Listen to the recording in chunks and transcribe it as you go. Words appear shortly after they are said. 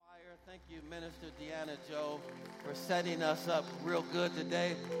You, Minister Deanna Joe, for setting us up real good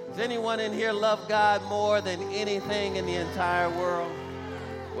today. Does anyone in here love God more than anything in the entire world?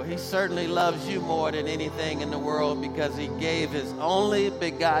 Well, he certainly loves you more than anything in the world because he gave his only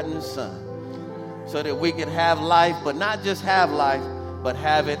begotten son so that we could have life, but not just have life, but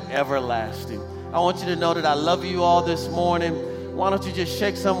have it everlasting. I want you to know that I love you all this morning. Why don't you just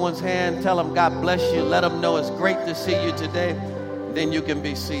shake someone's hand, tell them God bless you, let them know it's great to see you today, then you can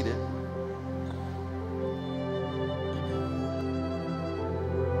be seated.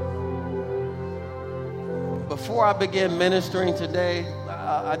 Before I begin ministering today,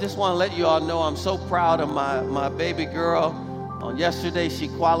 I just want to let you all know I'm so proud of my baby girl. On yesterday, she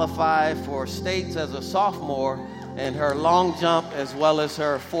qualified for states as a sophomore in her long jump as well as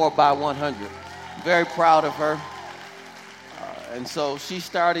her 4x100. Very proud of her. And so she's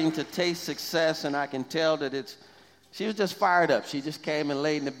starting to taste success, and I can tell that she was just fired up. She just came and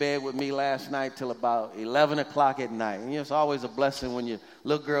laid in the bed with me last night till about 11 o'clock at night. And it's always a blessing when your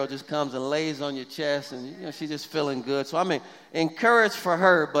little girl just comes and lays on your chest, and she's just feeling good. So I'm encouraged for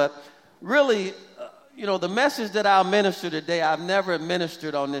her. But really, the message that I'll minister today, I've never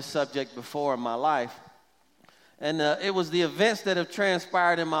ministered on this subject before in my life. And it was the events that have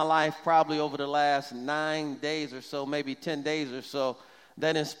transpired in my life probably over the last 9 days or so, maybe 10 days or so,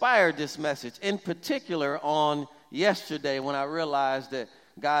 that inspired this message. In particular, on yesterday when I realized that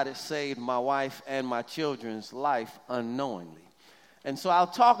God had saved my wife and my children's life unknowingly. And so I'll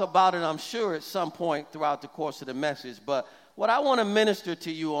talk about it, I'm sure, at some point throughout the course of the message. But what I want to minister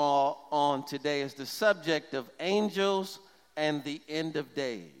to you all on today is the subject of angels and the end of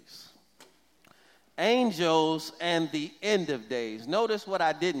days. Angels and the end of days. Notice what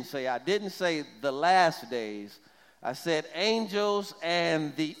I didn't say. I didn't say the last days. I said angels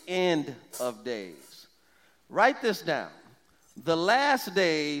and the end of days. Write this down. The last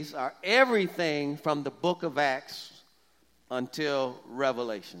days are everything from the book of Acts until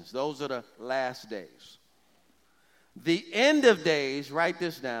Revelations. Those are the last days. The end of days, write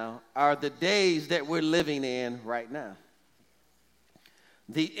this down, are the days that we're living in right now.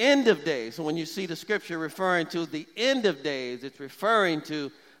 The end of days, so when you see the scripture referring to the end of days, it's referring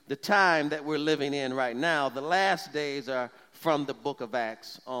to the time that we're living in right now. The last days are from the book of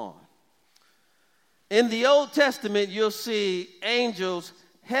Acts on. In the Old Testament, you'll see angels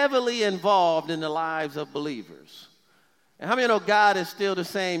heavily involved in the lives of believers. And how many know God is still the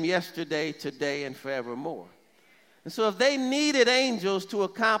same yesterday, today, and forevermore? And so if they needed angels to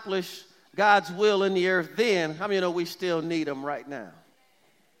accomplish God's will in the earth then, how many know we still need them right now?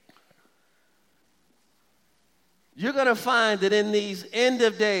 You're going to find that in these end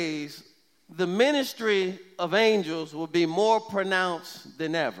of days, the ministry of angels will be more pronounced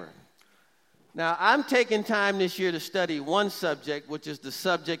than ever. Now, I'm taking time this year to study one subject, which is the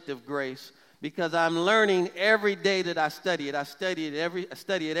subject of grace, because I'm learning every day that I study it. I study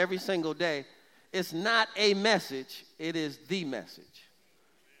it every single day. It's not a message, it is the message.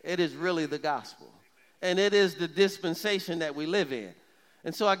 It is really the gospel. And it is the dispensation that we live in.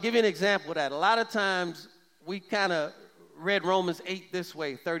 And so I'll give you an example of that. A lot of times we kind of read Romans 8 this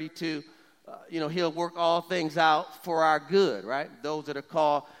way, 32. He'll work all things out for our good, right? Those that are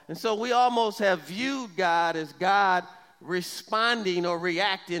called. And so we almost have viewed God as God responding or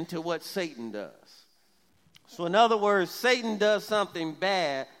reacting to what Satan does. So in other words, Satan does something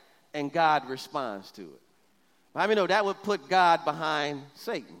bad and God responds to it. I mean, that would put God behind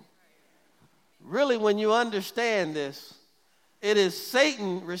Satan. Really, when you understand this, it is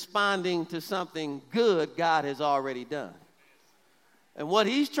Satan responding to something good God has already done. And what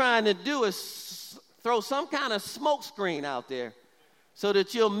he's trying to do is throw some kind of smoke screen out there so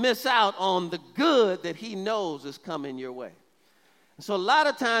that you'll miss out on the good that he knows is coming your way. So a lot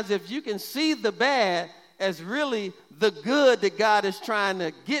of times if you can see the bad as really the good that God is trying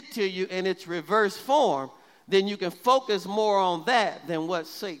to get to you in its reverse form, then you can focus more on that than what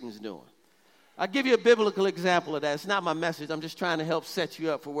Satan's doing. I'll give you a biblical example of that. It's not my message. I'm just trying to help set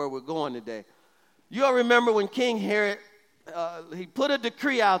you up for where we're going today. You all remember when King Herod, he put a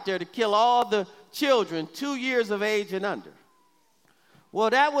decree out there to kill all the children 2 years of age and under.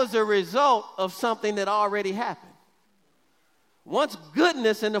 Well, that was a result of something that already happened. Once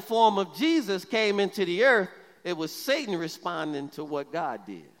goodness in the form of Jesus came into the earth, it was Satan responding to what God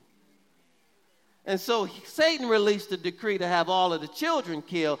did. And so Satan released a decree to have all of the children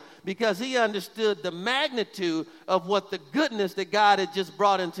killed because he understood the magnitude of what the goodness that God had just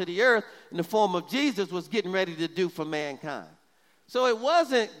brought into the earth in the form of Jesus was getting ready to do for mankind. So it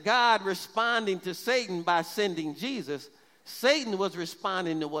wasn't God responding to Satan by sending Jesus. Satan was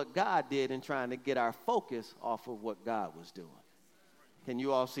responding to what God did and trying to get our focus off of what God was doing. Can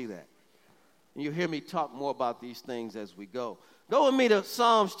you all see that? And you'll hear me talk more about these things as we go. Go with me to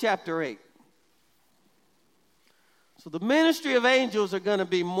Psalms chapter 8. So the ministry of angels are going to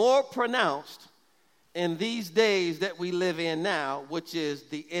be more pronounced in these days that we live in now, which is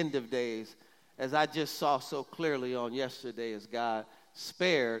the end of days, as I just saw so clearly on yesterday, as God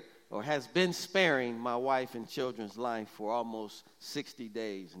spared or has been sparing my wife and children's life for almost 60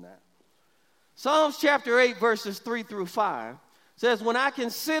 days now. Psalms chapter 8, verses 3 through 5 says, when I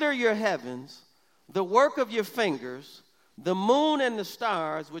consider your heavens, the work of your fingers, the moon and the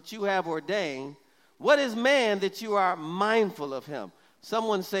stars which you have ordained, what is man that you are mindful of him?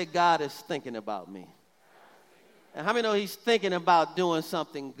 Someone say, God is thinking about me. And how many know he's thinking about doing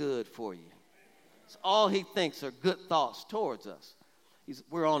something good for you? It's all he thinks are good thoughts towards us.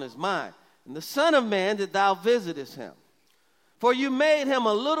 We're on his mind. And the Son of Man that thou visitest him. For you made him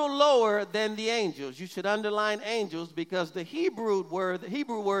a little lower than the angels. You should underline angels because the Hebrew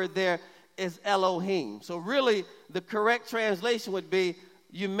word there is Elohim. So really the correct translation would be,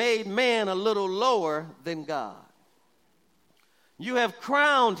 you made man a little lower than God. You have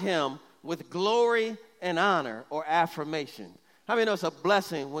crowned him with glory and honor or affirmation. How many know it's a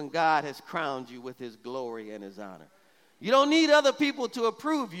blessing when God has crowned you with his glory and his honor? You don't need other people to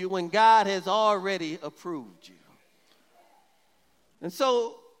approve you when God has already approved you. And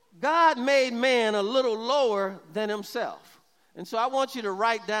so God made man a little lower than himself. And so I want you to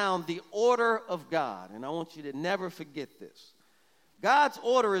write down the order of God, and I want you to never forget this. God's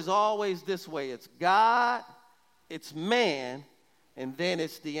order is always this way. It's God, it's man, and then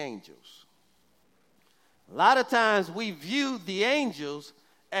it's the angels. A lot of times we view the angels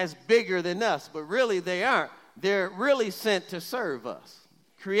as bigger than us, but really they aren't. They're really sent to serve us,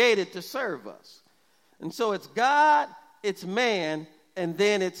 created to serve us. And so it's God, it's man, and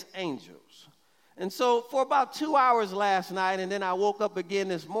then it's angels. And so for about 2 hours last night, and then I woke up again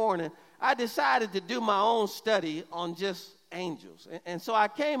this morning, I decided to do my own study on just angels. And so I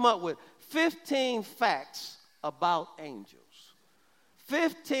came up with 15 facts about angels.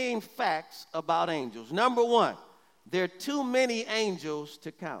 15 facts about angels. Number one, there are too many angels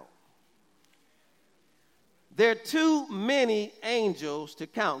to count. There are too many angels to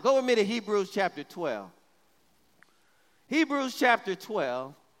count. Go with me to Hebrews chapter 12. Hebrews chapter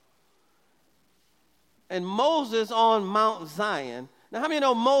 12. And Moses on Mount Zion. Now, how many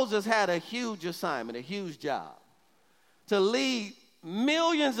know Moses had a huge assignment, a huge job? To lead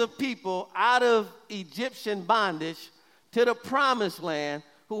millions of people out of Egyptian bondage to the promised land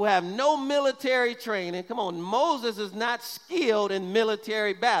who have no military training. Come on, Moses is not skilled in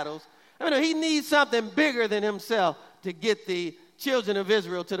military battles. I mean, he needs something bigger than himself to get the children of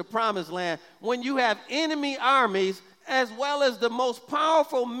Israel to the promised land when you have enemy armies as well as the most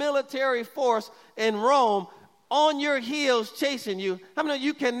powerful military force in Rome on your heels chasing you. How many of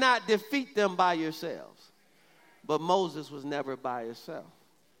you cannot defeat them by yourselves? But Moses was never by himself.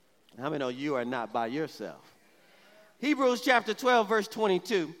 How many of you are not by yourself? Hebrews chapter 12, verse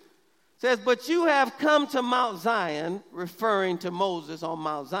 22 says, but you have come to Mount Zion, referring to Moses on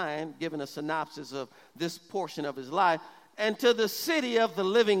Mount Zion, giving a synopsis of this portion of his life, and to the city of the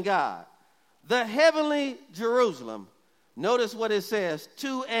living God, the heavenly Jerusalem. Notice what it says,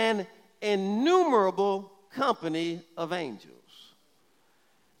 to an innumerable company of angels.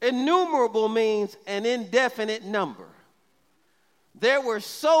 Innumerable means an indefinite number. There were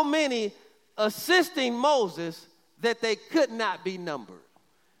so many assisting Moses that they could not be numbered.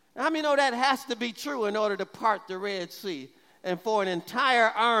 Now, how many know that has to be true in order to part the Red Sea and for an entire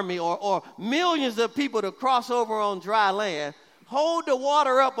army or millions of people to cross over on dry land, hold the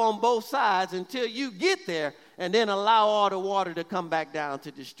water up on both sides until you get there, and then allow all the water to come back down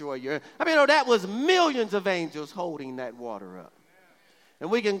to destroy you? I mean, that was millions of angels holding that water up.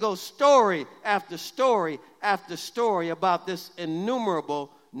 And we can go story after story after story about this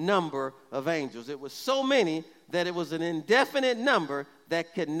innumerable number of angels. It was so many that it was an indefinite number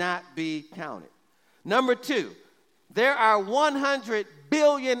that could not be counted. Number two, there are 100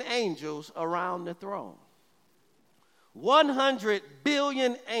 billion angels around the throne. 100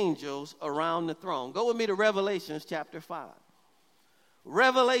 billion angels around the throne. Go with me to Revelations chapter 5.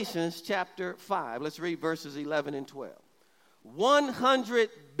 Revelations chapter 5. Let's read verses 11 and 12. 100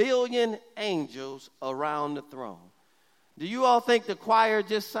 billion angels around the throne. Do you all think the choir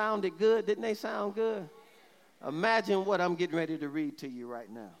just sounded good? Didn't they sound good? Imagine what I'm getting ready to read to you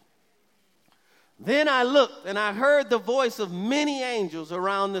right now. Then I looked and I heard the voice of many angels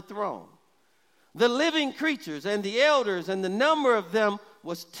around the throne, the living creatures and the elders, and the number of them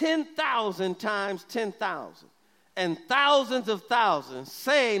was 10,000 times 10,000, and thousands of thousands,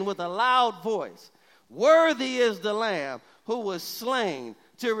 saying with a loud voice, worthy is the Lamb who was slain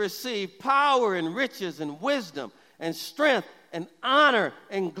to receive power and riches and wisdom and strength and honor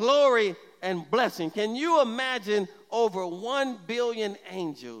and glory and blessing. Can you imagine over 1 billion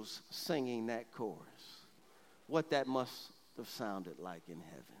angels singing that chorus? What that must have sounded like in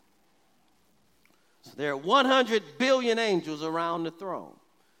heaven. So there are 100 billion angels around the throne.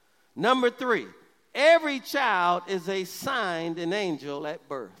 Number 3, every child is assigned an angel at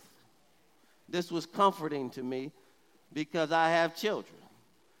birth. This was comforting to me because I have children.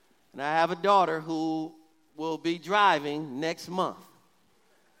 And I have a daughter who will be driving next month.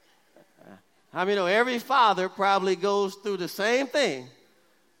 How many know every father probably goes through the same thing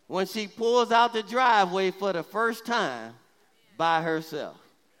when she pulls out the driveway for the first time by herself?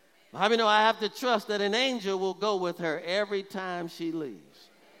 How many know I have to trust that an angel will go with her every time she leaves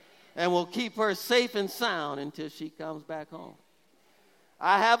and will keep her safe and sound until she comes back home?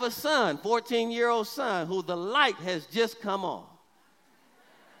 I have a son, 14-year-old son, who the light has just come on.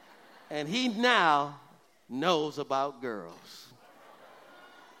 And he now knows about girls.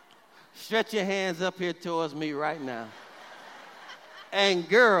 Stretch your hands up here towards me right now. And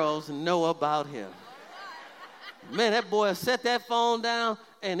girls know about him. Man, that boy set that phone down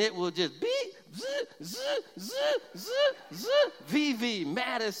and it will just beep, zzz, zzz, zzz, zzz, Vivi,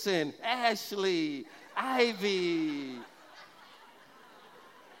 Madison, Ashley, Ivy.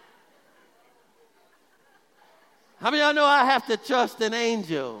 How many of y'all know I have to trust an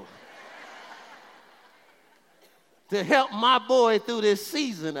angel to help my boy through this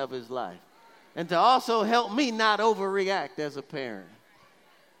season of his life and to also help me not overreact as a parent?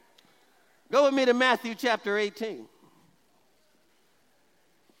 Go with me to Matthew chapter 18.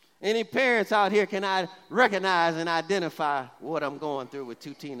 Any parents out here can I recognize and identify what I'm going through with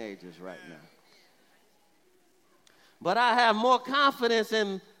 2 teenagers right now? But I have more confidence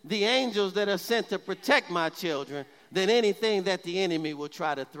in the angels that are sent to protect my children than anything that the enemy will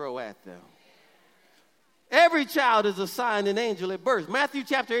try to throw at them. Every child is assigned an angel at birth. Matthew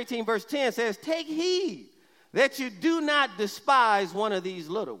chapter 18 verse 10 says, "Take heed that you do not despise one of these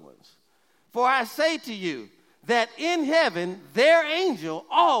little ones. For I say to you that in heaven their angel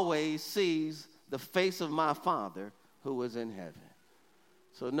always sees the face of my Father who is in heaven."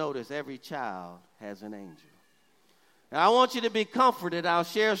 So notice every child has an angel. Now I want you to be comforted. I'll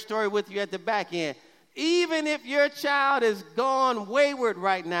share a story with you at the back end. Even if your child is gone wayward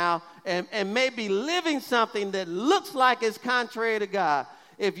right now and may be living something that looks like it's contrary to God,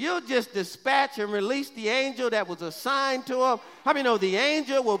 if you'll just dispatch and release the angel that was assigned to them, how many know the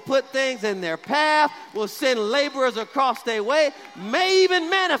angel will put things in their path, will send laborers across their way, may even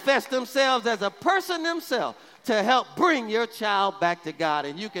manifest themselves as a person themselves to help bring your child back to God.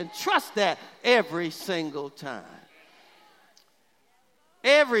 And you can trust that every single time.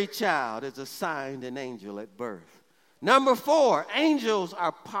 Every child is assigned an angel at birth. Number 4, angels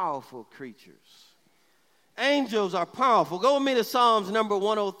are powerful creatures. Angels are powerful. Go with me to Psalms number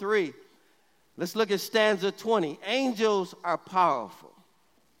 103. Let's look at stanza 20. Angels are powerful.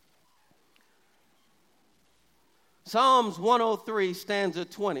 Psalms 103, stanza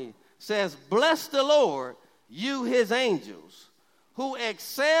 20 says, "Bless the Lord, you his angels, who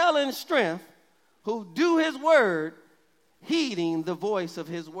excel in strength, who do his word, heeding the voice of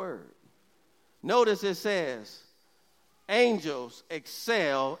his word." Notice it says, angels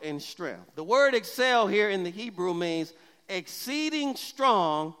excel in strength. The word excel here in the Hebrew means exceeding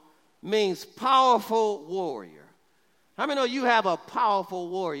strong, means powerful warrior. How many know you have a powerful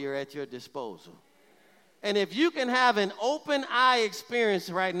warrior at your disposal? And if you can have an open eye experience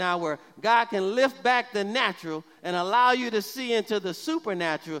right now where God can lift back the natural and allow you to see into the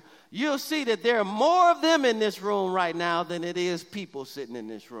supernatural, you'll see that there are more of them in this room right now than it is people sitting in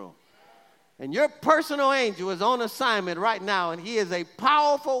this room. And your personal angel is on assignment right now, and he is a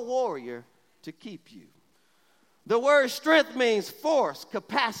powerful warrior to keep you. The word strength means force,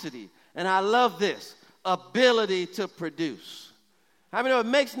 capacity, and I love this, ability to produce. I mean, it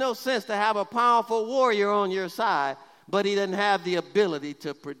makes no sense to have a powerful warrior on your side, but he doesn't have the ability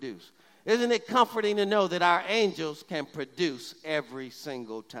to produce. Isn't it comforting to know that our angels can produce every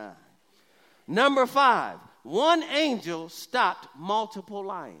single time? Number 5, one angel stopped multiple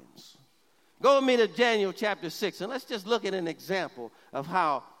lions. Go with me to Daniel chapter 6, and let's just look at an example of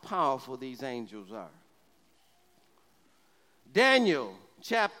how powerful these angels are. Daniel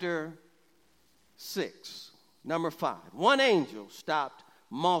chapter 6, number 5. One angel stopped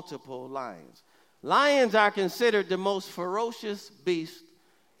multiple lions. Lions are considered the most ferocious beast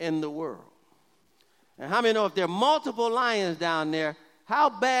in the world. And how many know if there are multiple lions down there, how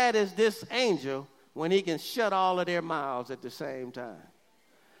bad is this angel when he can shut all of their mouths at the same time?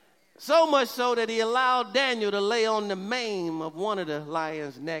 So much so that he allowed Daniel to lay on the mane of one of the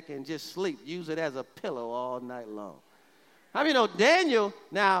lion's neck and just sleep, use it as a pillow all night long. How many know Daniel,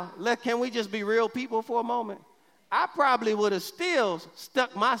 now, can we just be real people for a moment? I probably would have still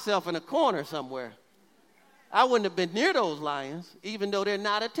stuck myself in a corner somewhere. I wouldn't have been near those lions, even though they're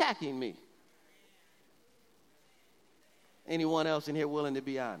not attacking me. Anyone else in here willing to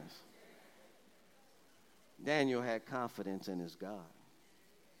be honest? Daniel had confidence in his God.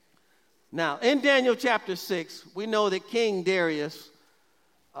 Now, in Daniel chapter 6, we know that King Darius,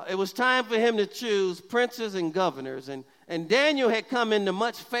 it was time for him to choose princes and governors, and Daniel had come into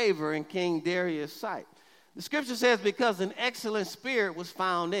much favor in King Darius' sight. The scripture says because an excellent spirit was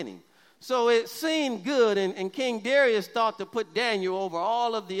found in him. So it seemed good, and King Darius thought to put Daniel over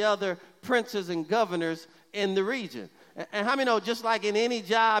all of the other princes and governors in the region. And how many know, just like in any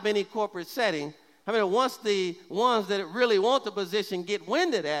job, any corporate setting, how many know once the ones that really want the position get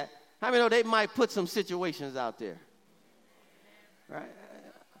wind of that, how many know they might put some situations out there? Right?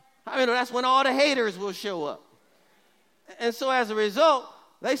 How many know that's when all the haters will show up? And so as a result,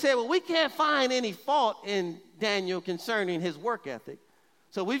 they say, well, we can't find any fault in Daniel concerning his work ethic.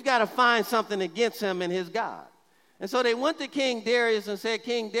 So we've got to find something against him and his God. And so they went to King Darius and said,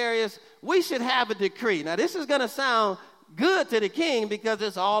 King Darius, we should have a decree. Now, this is going to sound good to the king because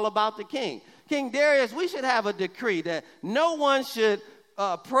it's all about the king. King Darius, we should have a decree that no one should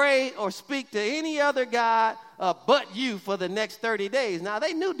pray or speak to any other God but you for the next 30 days. Now,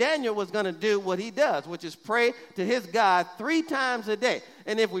 they knew Daniel was going to do what he does, which is pray to his God 3 times a day.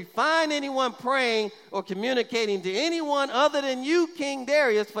 And if we find anyone praying or communicating to anyone other than you, King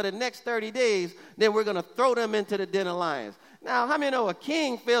Darius, for the next 30 days, then we're going to throw them into the den of lions. Now, how many know a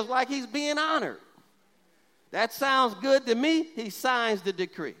king feels like he's being honored? That sounds good to me. He signs the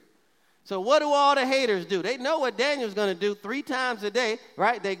decree. So what do all the haters do? They know what Daniel's going to do 3 times a day,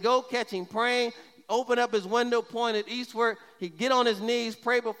 right? They go catch him praying, open up his window, pointed eastward. He get on his knees,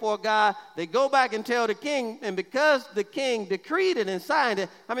 pray before God. They go back and tell the king, and because the king decreed it and signed it,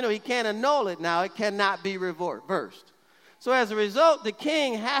 I mean, he can't annul it now. It cannot be reversed. So as a result, the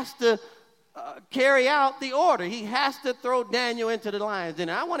king has to carry out the order. He has to throw Daniel into the lions. And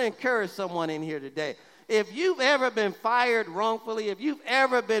I want to encourage someone in here today. If you've ever been fired wrongfully, if you've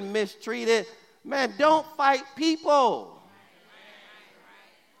ever been mistreated, man, don't fight people.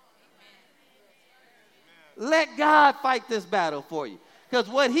 Let God fight this battle for you. Because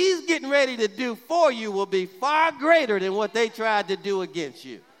what he's getting ready to do for you will be far greater than what they tried to do against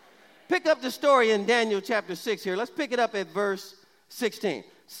you. Pick up the story in Daniel chapter 6 here. Let's pick it up at verse 16.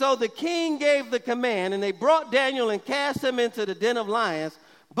 So the king gave the command, and they brought Daniel and cast him into the den of lions.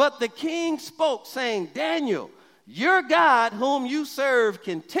 But the king spoke, saying, Daniel, your God whom you serve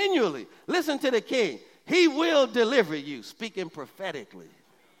continually, listen to the king, he will deliver you, speaking prophetically.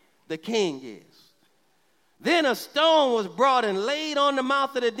 The king is. Then a stone was brought and laid on the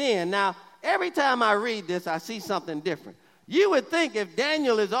mouth of the den. Now, every time I read this, I see something different. You would think if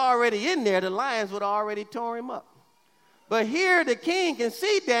Daniel is already in there, the lions would already tore him up. But here the king can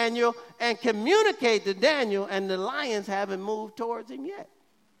see Daniel and communicate to Daniel, and the lions haven't moved towards him yet.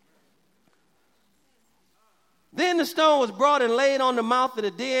 Then the stone was brought and laid on the mouth of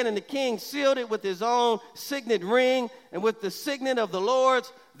the den, and the king sealed it with his own signet ring and with the signet of the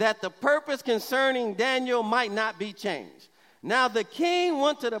Lord's, that the purpose concerning Daniel might not be changed. Now the king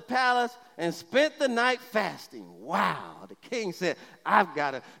went to the palace and spent the night fasting. Wow, the king said, I've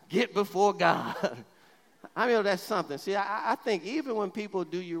got to get before God. I mean, that's something. See, I think even when people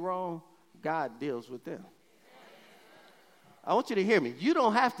do you wrong, God deals with them. I want you to hear me. You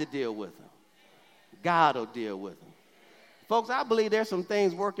don't have to deal with them. God will deal with them. Folks, I believe there's some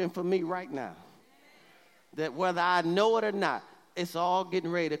things working for me right now that whether I know it or not, it's all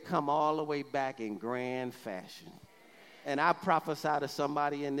getting ready to come all the way back in grand fashion. And I prophesy to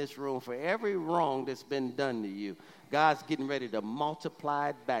somebody in this room, for every wrong that's been done to you, God's getting ready to multiply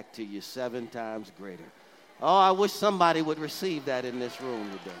it back to you 7 times greater. Oh, I wish somebody would receive that in this room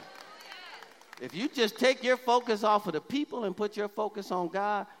today. If you just take your focus off of the people and put your focus on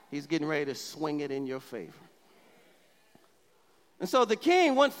God, he's getting ready to swing it in your favor. And so the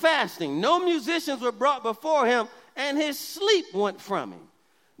king went fasting. No musicians were brought before him, and his sleep went from him.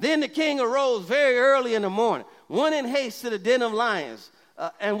 Then the king arose very early in the morning, went in haste to the den of lions.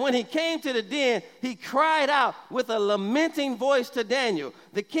 And when he came to the den, he cried out with a lamenting voice to Daniel.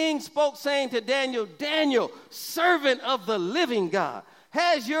 The king spoke, saying to Daniel, Daniel, servant of the living God,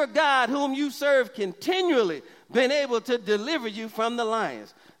 has your God whom you serve continually been able to deliver you from the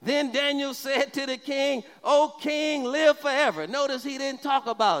lions? Then Daniel said to the king, O king, live forever. Notice he didn't talk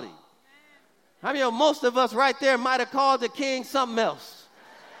about him. I mean, most of us right there might have called the king something else.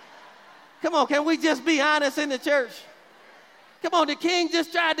 Come on, can we just be honest in the church? Come on, the king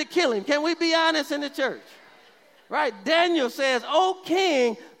just tried to kill him. Can we be honest in the church? Right? Daniel says, "O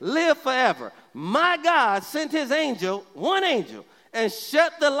king, live forever. My God sent his angel, one angel, and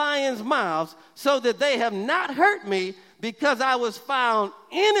shut the lions' mouths so that they have not hurt me because I was found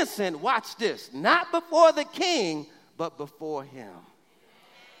innocent." Watch this. Not before the king, but before him.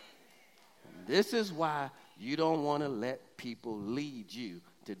 And this is why you don't want to let people lead you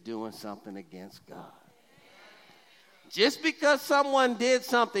to doing something against God. Just because someone did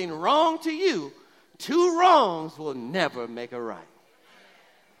something wrong to you, two wrongs will never make a right.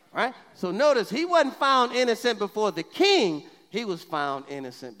 Right? So notice, he wasn't found innocent before the king. He was found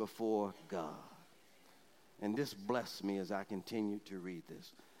innocent before God. And this blessed me as I continued to read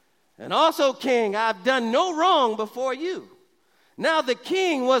this. "And also, king, I've done no wrong before you." Now the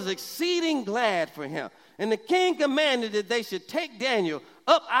king was exceeding glad for him. And the king commanded that they should take Daniel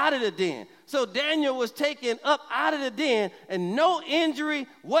up out of the den. So Daniel was taken up out of the den, and no injury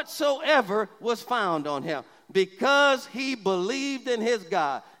whatsoever was found on him, because he believed in his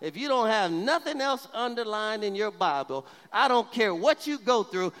God. If you don't have nothing else underlined in your Bible, I don't care what you go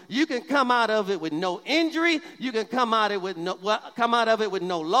through, you can come out of it with no injury. You can come out of it with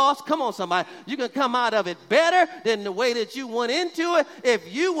no loss. Come on, somebody. You can come out of it better than the way that you went into it.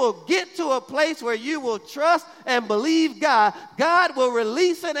 If you will get to a place where you will trust and believe God, God will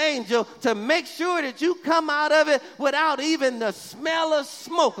release an angel to make sure that you come out of it without even the smell of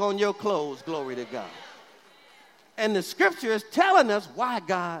smoke on your clothes. Glory to God. And the scripture is telling us why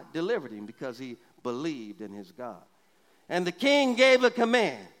God delivered him, because he believed in his God. And the king gave a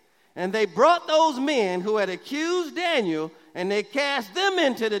command, and they brought those men who had accused Daniel, and they cast them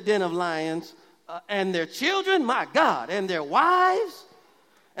into the den of lions, and their children, my God, and their wives.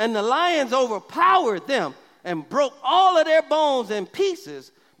 And the lions overpowered them and broke all of their bones in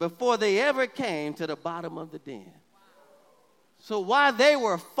pieces before they ever came to the bottom of the den. So while they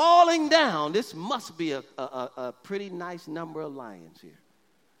were falling down, this must be a pretty nice number of lions here.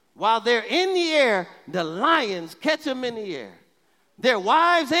 While they're in the air, the lions catch them in the air, their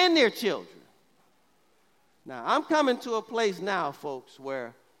wives and their children. Now, I'm coming to a place now, folks,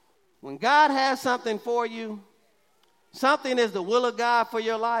 where when God has something for you, something is the will of God for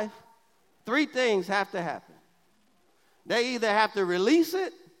your life, three things have to happen. They either have to release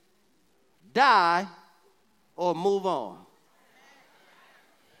it, die, or move on.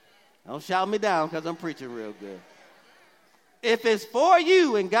 Don't shout me down because I'm preaching real good. If it's for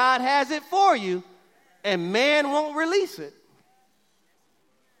you and God has it for you and man won't release it,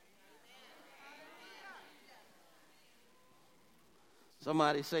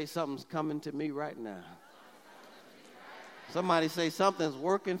 somebody say something's coming to me right now. Somebody say something's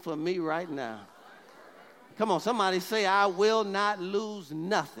working for me right now. Come on, somebody say, I will not lose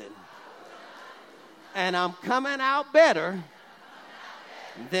nothing. And I'm coming out better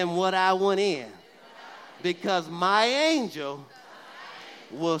than what I went in, because my angel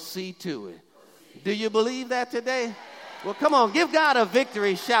will see to it. Do you believe that today? Well, come on, give God a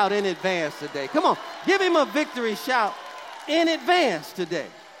victory shout in advance today. Come on, give him a victory shout in advance today.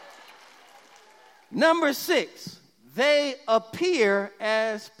 Number 6, they appear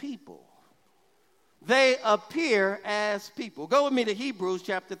as people. They appear as people. Go with me to Hebrews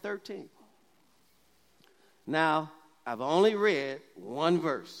chapter 13. Now, I've only read one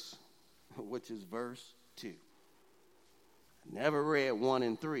verse, which is verse 2. I never read 1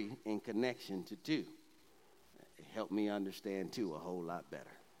 and 3 in connection to 2. It helped me understand 2 a whole lot better.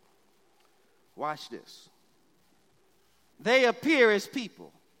 Watch this. They appear as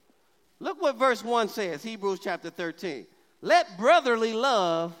people. Look what verse 1 says, Hebrews chapter 13. Let brotherly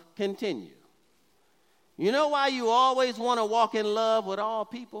love continue. You know why you always want to walk in love with all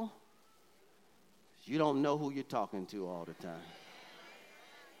people? You don't know who you're talking to all the time.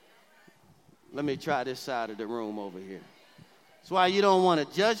 Let me try this side of the room over here. That's why you don't want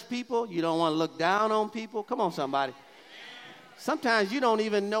to judge people. You don't want to look down on people. Come on, somebody. Sometimes you don't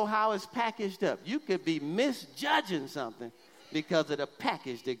even know how it's packaged up. You could be misjudging something because of the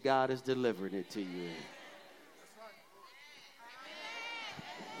package that God is delivering it to you in.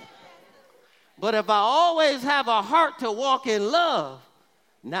 But if I always have a heart to walk in love,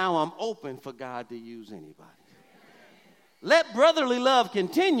 now I'm open for God to use anybody. Let brotherly love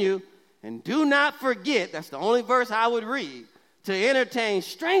continue, and do not forget, that's the only verse I would read, to entertain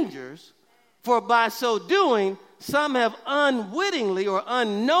strangers, for by so doing, some have unwittingly or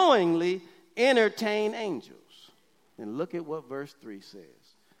unknowingly entertained angels. And look at what verse 3 says.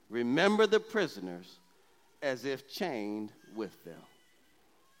 Remember the prisoners as if chained with them.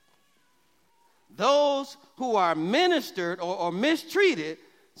 Those who are ministered or mistreated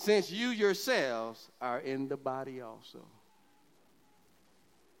since you yourselves are in the body also.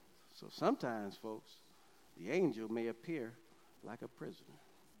 So sometimes, folks, the angel may appear like a prisoner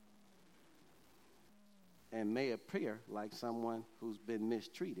and may appear like someone who's been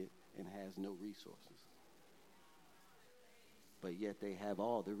mistreated and has no resources. But yet they have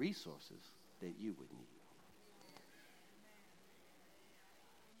all the resources that you would need.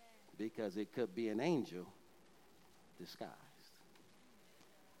 Because it could be an angel disguised.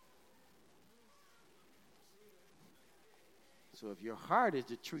 So if your heart is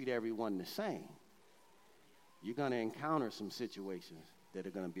to treat everyone the same, you're going to encounter some situations that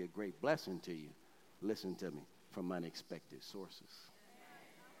are going to be a great blessing to you. Listen to me, from unexpected sources.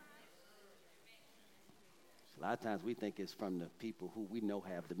 A lot of times we think it's from the people who we know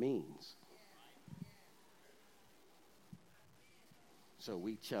have the means. So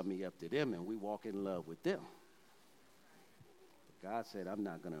we chummy up to them and we walk in love with them. But God said, I'm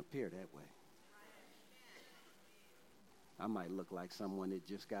not going to appear that way. I might look like someone that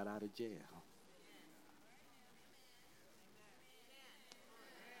just got out of jail.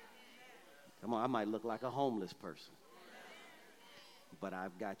 Come on, I might look like a homeless person. But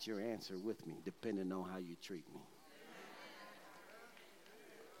I've got your answer with me, depending on how you treat me.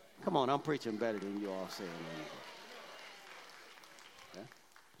 Come on, I'm preaching better than you all saying anything. Okay?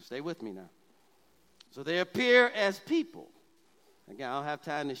 Stay with me now. So they appear as people. Again, I don't have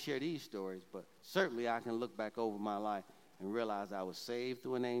time to share these stories, but certainly I can look back over my life and realize I was saved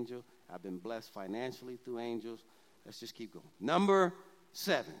through an angel. I've been blessed financially through angels. Let's just keep going. Number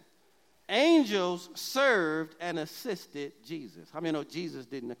 7. Angels served and assisted Jesus. How many know Jesus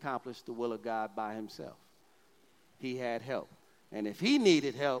didn't accomplish the will of God by himself? He had help. And if he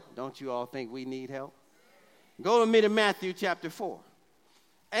needed help, don't you all think we need help? Go with me to Matthew chapter 4.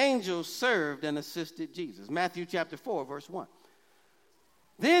 Angels served and assisted Jesus. Matthew chapter 4, verse 1.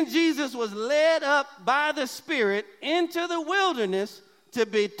 Then Jesus was led up by the Spirit into the wilderness to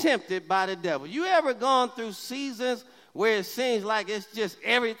be tempted by the devil. You ever gone through seasons where it seems like it's just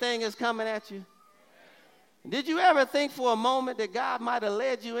everything is coming at you? Did you ever think for a moment that God might have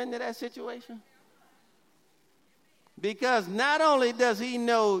led you into that situation? Because not only does he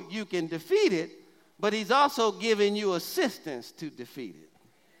know you can defeat it, but he's also giving you assistance to defeat it.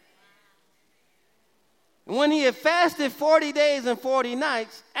 And when he had fasted 40 days and 40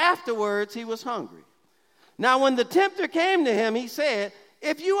 nights, afterwards he was hungry. Now when the tempter came to him, he said,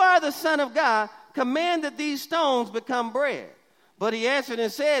 if you are the Son of God, command that these stones become bread. But he answered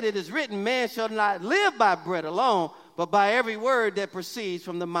and said, it is written, man shall not live by bread alone, but by every word that proceeds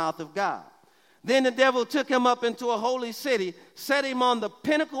from the mouth of God. Then the devil took him up into a holy city, set him on the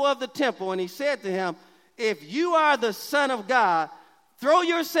pinnacle of the temple, and he said to him, if you are the Son of God, throw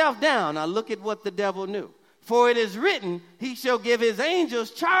yourself down. Now look at what the devil knew. For it is written, he shall give his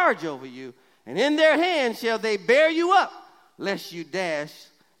angels charge over you, and in their hands shall they bear you up, lest you dash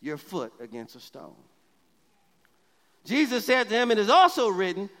your foot against a stone. Jesus said to him, it is also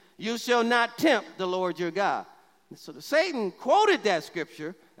written, you shall not tempt the Lord your God. And so Satan quoted that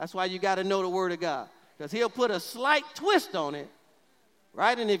scripture. That's why you got to know the word of God, because he'll put a slight twist on it,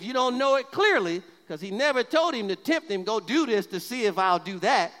 right? And if you don't know it clearly, because he never told him to tempt him, go do this to see if I'll do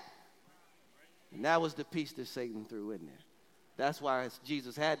that. And that was the piece that Satan threw in there. That's why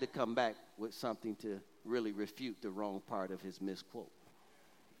Jesus had to come back with something to really refute the wrong part of his misquote.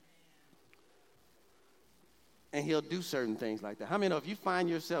 And he'll do certain things like that. How many know if you find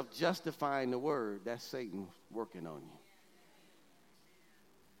yourself justifying the word, that's Satan working on you?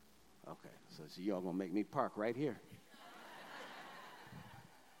 Okay, so y'all going to make me park right here.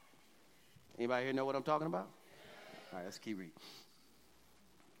 Anybody here know what I'm talking about? All right, let's keep reading.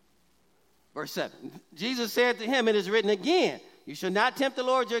 Verse 7. Jesus said to him, it is written again, you shall not tempt the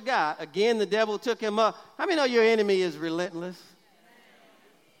Lord your God. Again, the devil took him up. How many know your enemy is relentless?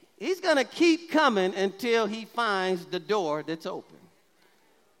 He's going to keep coming until he finds the door that's open.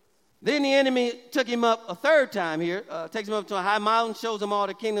 Then the enemy took him up a third time here, takes him up to a high mountain, shows him all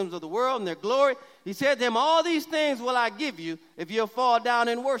the kingdoms of the world and their glory. He said to him, all these things will I give you if you'll fall down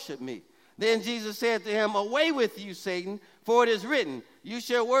and worship me. Then Jesus said to him, away with you, Satan, for it is written, you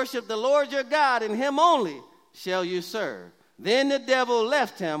shall worship the Lord your God, and him only shall you serve. Then the devil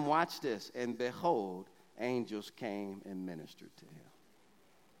left him, watch this, and behold, angels came and ministered to him.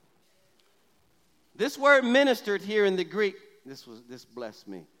 This word ministered here in the Greek, this blessed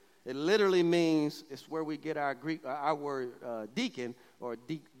me. It literally means, it's where we get our Greek, our word deacon, or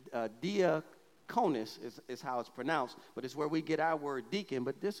diakonos is how it's pronounced, but it's where we get our word deacon.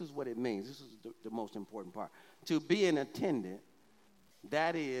 But this is what it means. This is the most important part. To be an attendant,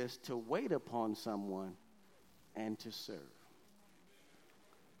 that is to wait upon someone and to serve.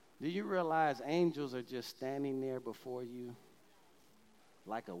 Do you realize angels are just standing there before you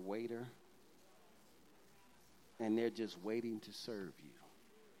like a waiter? And they're just waiting to serve you.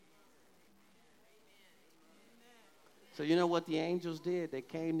 So you know what the angels did? They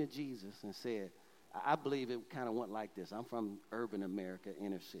came to Jesus and said, I believe it kind of went like this. I'm from urban America,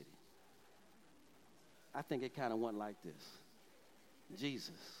 inner city. I think it kind of went like this.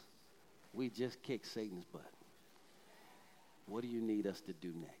 Jesus, we just kicked Satan's butt. What do you need us to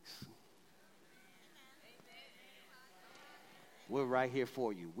do next? We're right here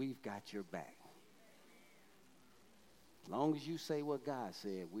for you. We've got your back. As long as you say what God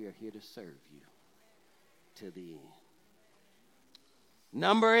said, we are here to serve you to the end.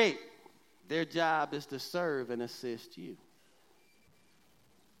 Number 8, their job is to serve and assist you.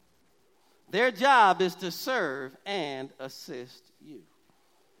 Their job is to serve and assist you.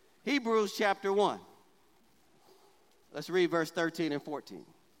 Hebrews chapter 1. Let's read verse 13 and 14.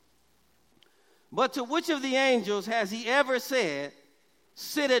 But to which of the angels has he ever said,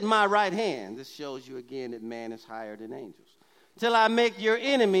 sit at my right hand? This shows you again that man is higher than angels. Till I make your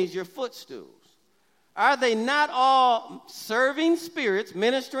enemies your footstools. Are they not all serving spirits,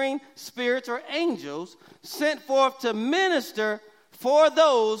 ministering spirits or angels, sent forth to minister for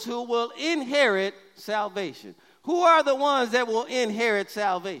those who will inherit salvation? Who are the ones that will inherit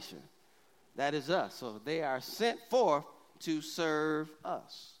salvation? That is us. So they are sent forth to serve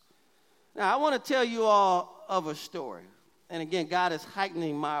us. Now, I want to tell you all of a story. And again, God is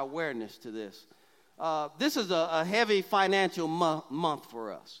heightening my awareness to this. This is a heavy financial month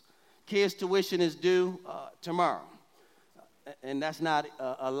for us. Kids' tuition is due tomorrow. And that's not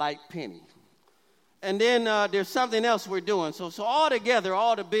a light penny. And then there's something else we're doing. So all together,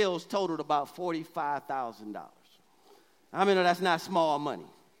 all the bills totaled about $45,000. I mean, that's not small money.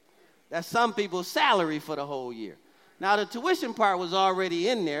 That's some people's salary for the whole year. Now, the tuition part was already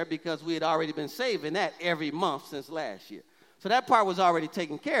in there because we had already been saving that every month since last year. So that part was already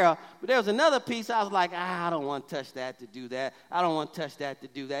taken care of. But there was another piece I was like, I don't want to touch that to do that. I don't want to touch that to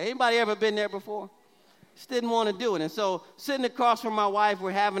do that. Anybody ever been there before? Just didn't want to do it. And so sitting across from my wife,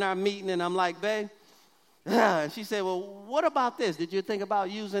 we're having our meeting, and I'm like, babe. And she said, well, what about this? Did you think about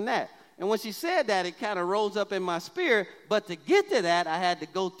using that? And when she said that, it kind of rose up in my spirit. But to get to that, I had to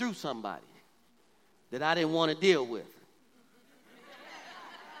go through somebody that I didn't want to deal with.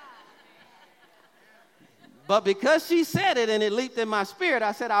 But because she said it and it leaped in my spirit,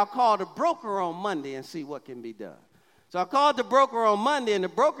 I said, I'll call the broker on Monday and see what can be done. So I called the broker on Monday, and the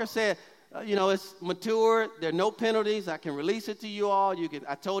broker said, it's mature. There are no penalties. I can release it to you all.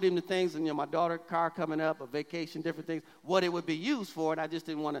 I told him the things, and my daughter's car coming up, a vacation, different things, what it would be used for, and I just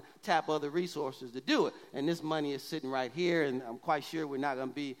didn't want to tap other resources to do it. And this money is sitting right here, and I'm quite sure we're not going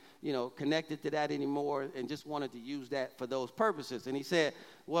to be, connected to that anymore, and just wanted to use that for those purposes. And he said,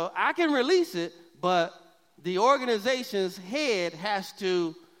 well, I can release it, but the organization's head has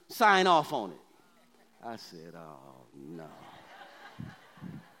to sign off on it. I said, oh, no.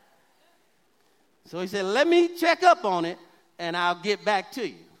 So he said, let me check up on it, and I'll get back to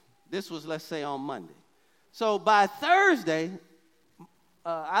you. This was, let's say, on Monday. So by Thursday,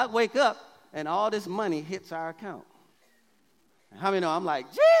 I wake up, and all this money hits our account. How many know I'm like,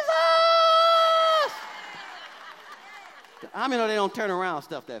 Jesus! How many know they don't turn around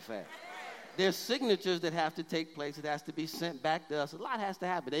stuff that fast? There's signatures that have to take place. It has to be sent back to us. A lot has to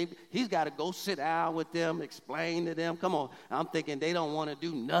happen. He's got to go sit down with them, explain to them. Come on. I'm thinking they don't want to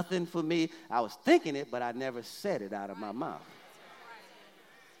do nothing for me. I was thinking it, but I never said it out of my mouth.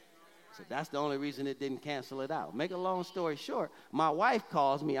 So that's the only reason it didn't cancel it out. Make a long story short, my wife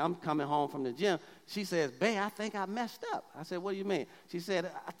calls me. I'm coming home from the gym. She says, babe, I think I messed up. I said, what do you mean? She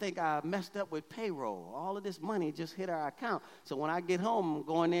said, I think I messed up with payroll. All of this money just hit our account. So when I get home, I'm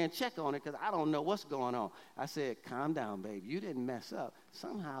going there and check on it because I don't know what's going on. I said, calm down, babe. You didn't mess up.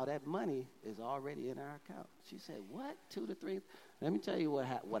 Somehow that money is already in our account. She said, what? 2 to 3? Let me tell you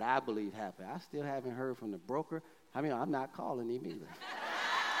what I believe happened. I still haven't heard from the broker. I mean, I'm not calling him either.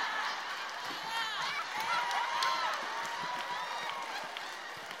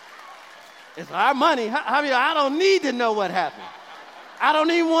 It's our money. I don't need to know what happened. I don't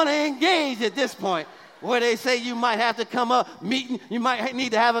even want to engage at this point where they say you might have to come up, meeting, you might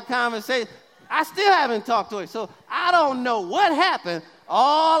need to have a conversation. I still haven't talked to her. So I don't know what happened.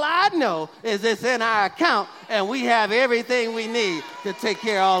 All I know is it's in our account, and we have everything we need to take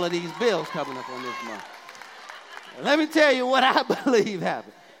care of all of these bills coming up on this month. Let me tell you what I believe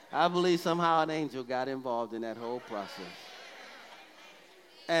happened. I believe somehow an angel got involved in that whole process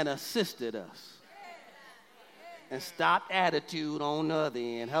and assisted us and stopped attitude on the other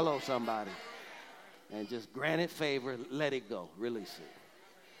end. Hello, somebody. And just granted favor, let it go, release it.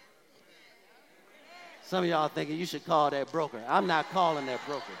 Some of y'all thinking you should call that broker. I'm not calling that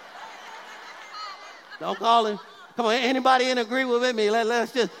broker. Don't call him. Come on, anybody in agreement with me?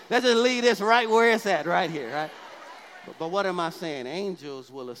 Let's just leave this right where it's at, right here, right? But what am I saying?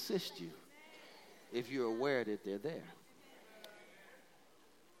 Angels will assist you if you're aware that they're there.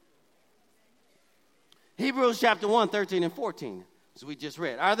 Hebrews chapter 1, 13 and 14, as we just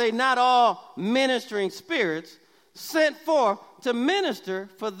read. Are they not all ministering spirits sent forth to minister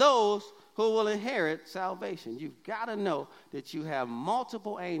for those who will inherit salvation? You've got to know that you have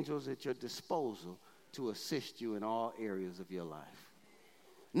multiple angels at your disposal to assist you in all areas of your life.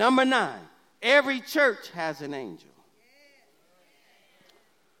 Number 9, every church has an angel.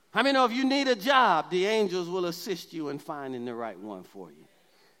 How many know if you need a job, the angels will assist you in finding the right one for you?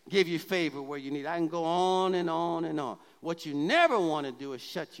 Give you favor where you need. I can go on and on and on. What you never want to do is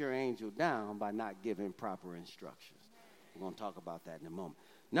shut your angel down by not giving proper instructions. We're going to talk about that in a moment.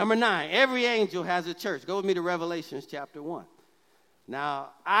 Number 9, every angel has a church. Go with me to Revelation chapter 1. Now,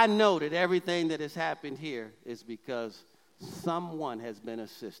 I know that everything that has happened here is because someone has been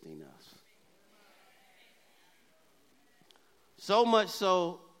assisting us. So much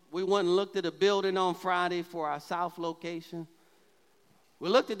so, we went and looked at a building on Friday for our South location. We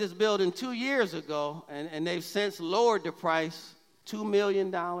looked at this building 2 years ago, and they've since lowered the price $2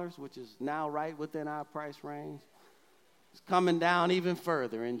 million, which is now right within our price range. It's coming down even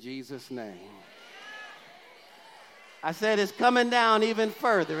further in Jesus' name. I said it's coming down even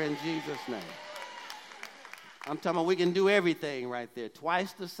further in Jesus' name. I'm talking about we can do everything right there.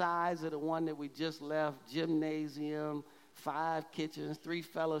 Twice the size of the one that we just left, gymnasium, 5 kitchens, 3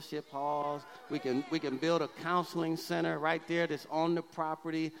 fellowship halls. We can build a counseling center right there that's on the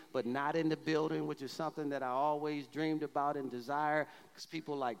property but not in the building, which is something that I always dreamed about and desired, because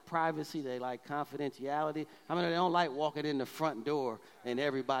people like privacy, they like confidentiality. I mean, they don't like walking in the front door and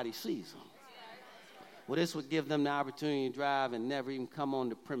everybody sees them. Well, this would give them the opportunity to drive and never even come on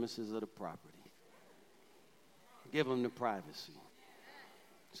the premises of the property. Give them the privacy.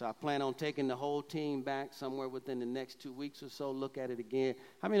 So I plan on taking the whole team back somewhere within the next 2 weeks or so, look at it again.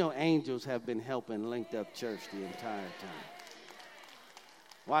 How many know angels have been helping Linked Up Church the entire time?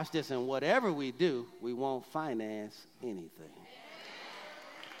 Watch this, and whatever we do, we won't finance anything.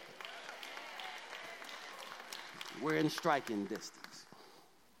 We're in striking distance.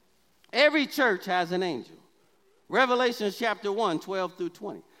 Every church has an angel. Revelation chapter 1, 12 through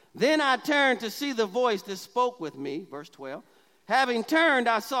 20. Then I turned to see the voice that spoke with me, verse 12. Having turned,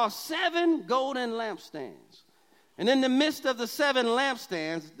 I saw 7 golden lampstands. And in the midst of the 7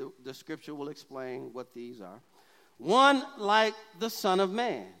 lampstands, the scripture will explain what these are. One like the Son of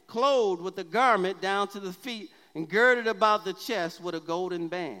Man, clothed with a garment down to the feet and girded about the chest with a golden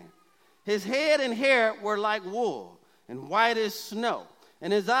band. His head and hair were like wool and white as snow,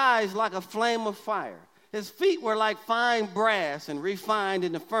 and his eyes like a flame of fire. His feet were like fine brass and refined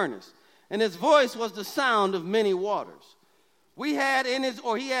in the furnace, and his voice was the sound of many waters. He had in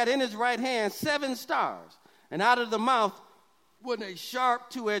his right hand 7 stars, and out of the mouth was a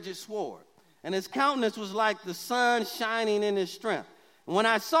sharp 2-edged sword. And his countenance was like the sun shining in his strength. And when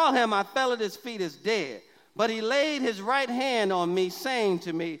I saw him, I fell at his feet as dead. But he laid his right hand on me, saying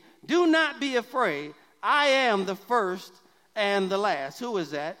to me, do not be afraid. I am the first and the last. Who is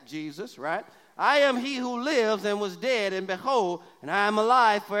that? Jesus, right? I am he who lives and was dead, and behold, and I am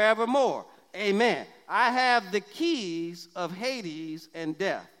alive forevermore. Amen. I have the keys of Hades and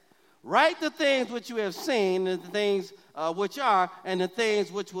death. Write the things which you have seen, and the things which are, and the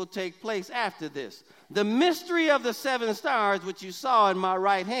things which will take place after this. The mystery of the 7 stars which you saw in my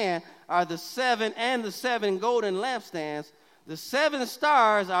right hand are the 7 golden lampstands. The 7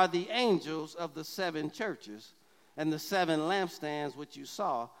 stars are the angels of the 7 churches, and the 7 lampstands which you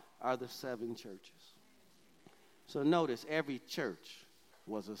saw are the 7 churches. So notice, every church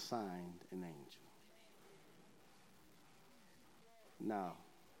was assigned an angel. Now,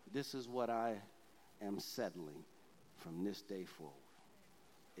 this is what I am settling from this day forward.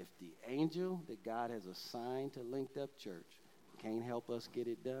 If the angel that God has assigned to Linked Up Church can't help us get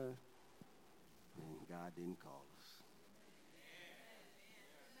it done, then God didn't call us.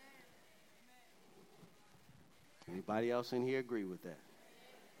 Anybody else in here agree with that?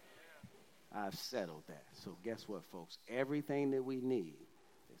 I've settled that. So guess what, folks? Everything that we need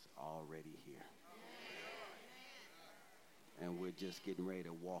is already here. And we're just getting ready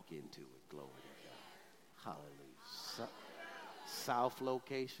to walk into it. Glory to God. Hallelujah. South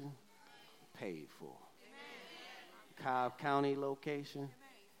location, paid for. Cobb County location,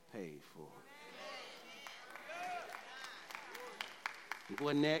 paid for.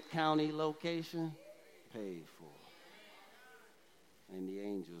 Gwinnett County location, paid for. And the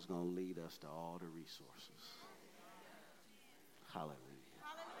angel is going to lead us to all the resources. Hallelujah.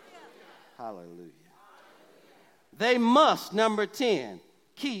 Hallelujah. They must, number 10,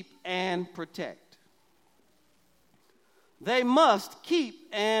 keep and protect. They must keep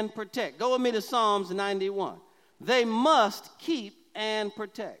and protect. Go with me to Psalms 91. They must keep and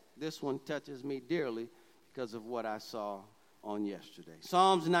protect. This one touches me dearly because of what I saw on yesterday.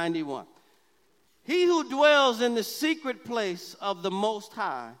 Psalms 91. He who dwells in the secret place of the Most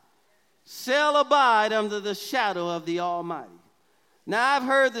High shall abide under the shadow of the Almighty. Now, I've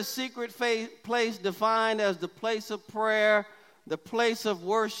heard the secret place defined as the place of prayer, the place of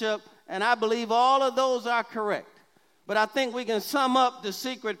worship, and I believe all of those are correct. But I think we can sum up the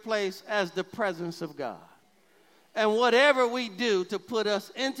secret place as the presence of God. And whatever we do to put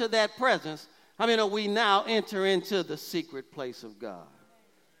us into that presence, we now enter into the secret place of God,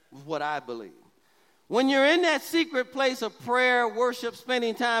 is what I believe. When you're in that secret place of prayer, worship,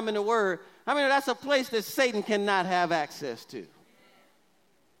 spending time in the Word, that's a place that Satan cannot have access to.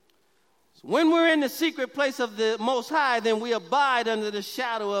 So when we're in the secret place of the Most High, then we abide under the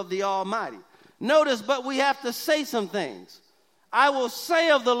shadow of the Almighty. Notice, but we have to say some things. I will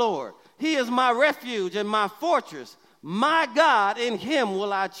say of the Lord, He is my refuge and my fortress. My God, in Him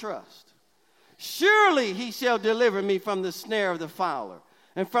will I trust. Surely He shall deliver me from the snare of the fowler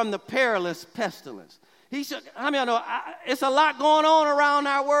and from the perilous pestilence. It's a lot going on around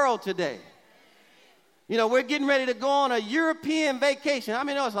our world today. We're getting ready to go on a European vacation.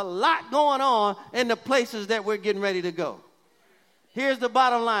 There's a lot going on in the places that we're getting ready to go. Here's the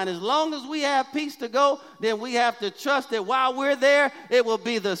bottom line. As long as we have peace to go, then we have to trust that while we're there, it will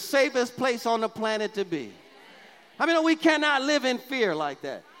be the safest place on the planet to be. We cannot live in fear like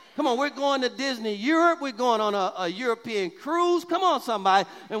that. Come on, we're going to Disney Europe. We're going on a European cruise. Come on, somebody.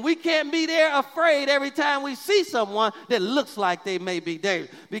 And we can't be there afraid every time we see someone that looks like they may be there.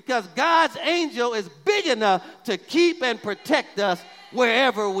 Because God's angel is big enough to keep and protect us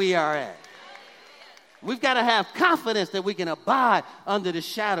wherever we are at. We've got to have confidence that we can abide under the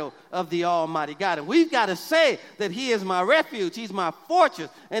shadow of the Almighty God. And we've got to say that He is my refuge. He's my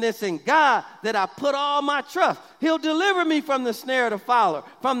fortress. And it's in God that I put all my trust. He'll deliver me from the snare of the fowler,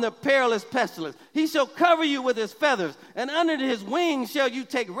 from the perilous pestilence. He shall cover you with His feathers, and under His wings shall you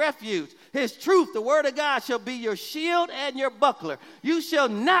take refuge. His truth, the word of God, shall be your shield and your buckler. You shall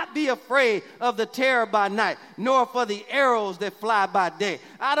not be afraid of the terror by night, nor for the arrows that fly by day.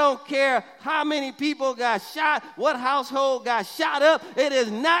 I don't care how many people got shot, what household got shot up. It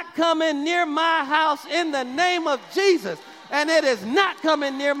is not coming near my house in the name of Jesus. And it is not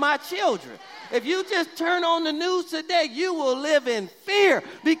coming near my children. If you just turn on the news today, you will live in fear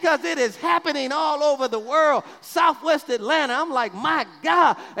because it is happening all over the world. Southwest Atlanta, I'm like, my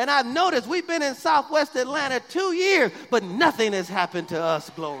God. And I've noticed we've been in Southwest Atlanta 2 years, but nothing has happened to us.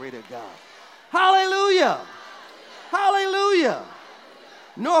 Glory to God. Hallelujah. Hallelujah.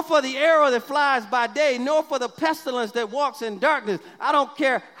 Nor for the arrow that flies by day, nor for the pestilence that walks in darkness. I don't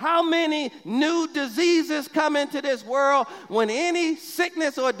care how many new diseases come into this world. When any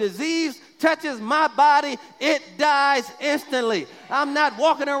sickness or disease touches my body, it dies instantly. I'm not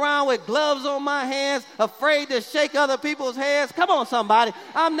walking around with gloves on my hands, afraid to shake other people's hands. Come on, somebody.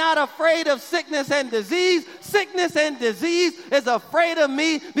 I'm not afraid of sickness and disease. Sickness and disease is afraid of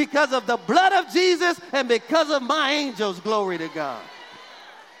me because of the blood of Jesus and because of my angels. Glory to God.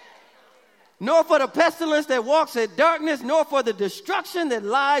 Nor for the pestilence that walks in darkness, nor for the destruction that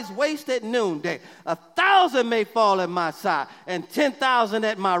lies waste at noonday. 1,000 may fall at my side, and 10,000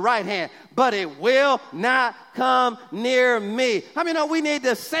 at my right hand, but it will not come near me. We need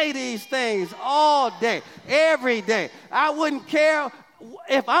to say these things all day, every day. I wouldn't care.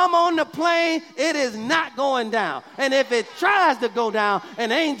 If I'm on the plane, it is not going down. And if it tries to go down,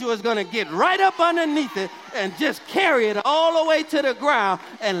 an angel is going to get right up underneath it and just carry it all the way to the ground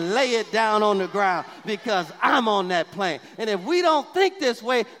and lay it down on the ground because I'm on that plane. And if we don't think this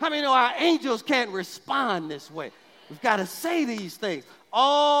way, our angels can't respond this way? We've got to say these things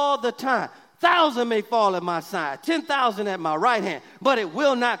all the time. 1,000 may fall at my side, 10,000 at my right hand, but it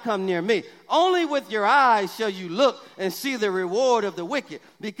will not come near me. Only with your eyes shall you look and see the reward of the wicked,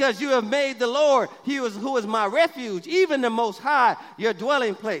 because you have made the Lord, who is my refuge, even the Most High, your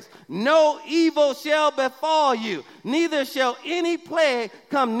dwelling place. No evil shall befall you, neither shall any plague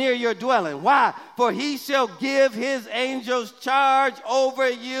come near your dwelling. Why? For He shall give His angels charge over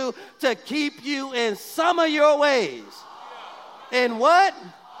you to keep you in some of your ways. In what?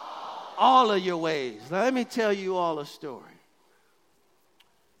 All of your ways. Now, let me tell you all a story.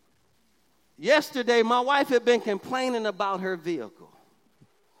 Yesterday, my wife had been complaining about her vehicle.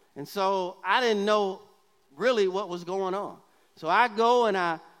 And so I didn't know really what was going on. So I go and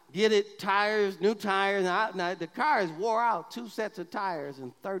I get it tires, new tires. Now the car is wore out, 2 sets of tires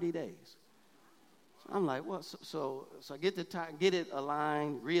in 30 days. So I'm like, well, so I get the tire, get it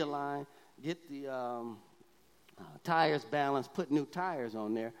aligned, realign, get the tires balanced, put new tires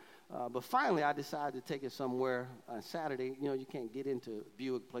on there. But finally, I decided to take it somewhere on Saturday. You know, you can't get into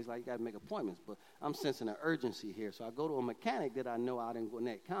Buick, place like you got to make appointments. But I'm sensing an urgency here. So I go to a mechanic that I know out in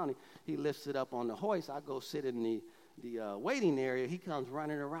Gwinnett County. He lifts it up on the hoist. I go sit in the waiting area. He comes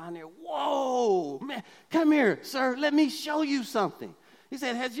running around there. Whoa, man, come here, sir. Let me show you something. He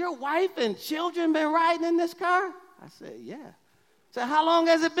said, has your wife and children been riding in this car? I said, yeah. I said, how long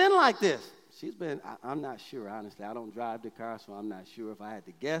has it been like this? She's been, I'm not sure, honestly. I don't drive the car, so I'm not sure. If I had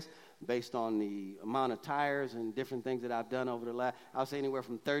to guess, based on the amount of tires and different things that I've done over the last, I'll say anywhere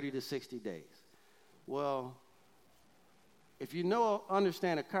from 30 to 60 days. Well, if you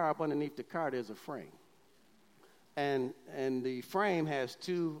understand a car, up underneath the car, there's a frame. And the frame has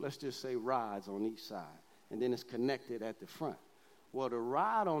 2, let's just say, rods on each side. And then it's connected at the front. Well, the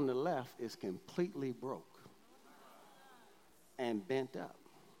rod on the left is completely broke and bent up.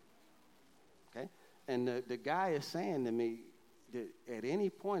 Okay? And the guy is saying to me that at any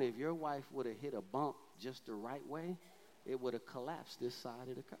point, if your wife would have hit a bump just the right way, it would have collapsed this side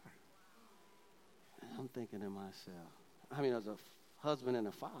of the car. And I'm thinking to myself, I mean, as a husband and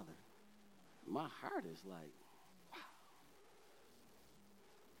a father, my heart is like, wow.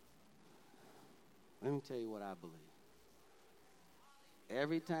 Let me tell you what I believe.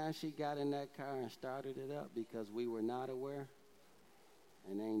 Every time she got in that car and started it up, because we were not aware,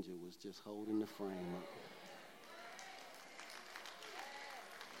 an angel was just holding the frame up.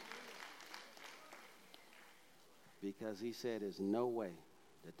 Because he said there's no way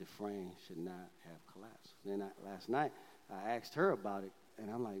that the frame should not have collapsed. Then last night, I asked her about it, and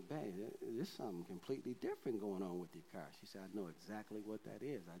I'm like, babe, there's something completely different going on with your car. She said, I know exactly what that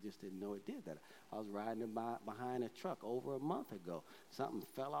is. I just didn't know it did that. I was riding behind a truck over a month ago. Something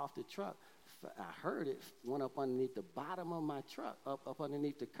fell off the truck. I heard it, went up underneath the bottom of my truck, up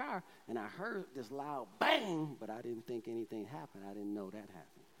underneath the car, and I heard this loud bang, but I didn't think anything happened. I didn't know that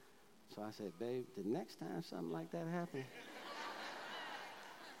happened. So I said, babe, the next time something like that happens,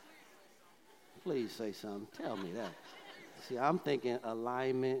 please say something. Tell me that. See, I'm thinking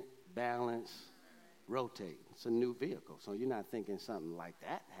alignment, balance, rotate. It's a new vehicle, so you're not thinking something like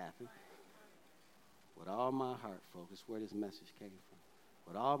that happened. With all my heart, folks, it's where this message came from.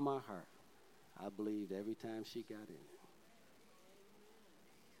 With all my heart, I believed every time she got in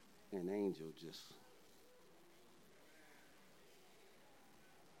it, an angel just,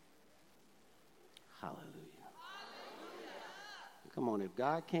 hallelujah. Come on, if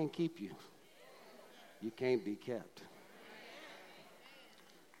God can't keep you, you can't be kept.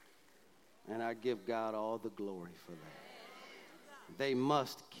 And I give God all the glory for that. They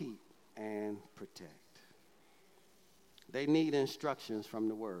must keep and protect. They need instructions from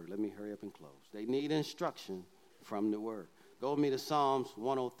the word. Let me hurry up and close. They need instruction from the word. Go with me to Psalms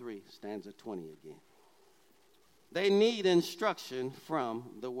 103, stanza 20 again. They need instruction from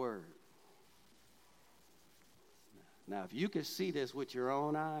the word. Now, if you could see this with your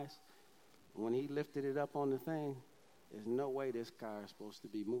own eyes, when he lifted it up on the thing, there's no way this car is supposed to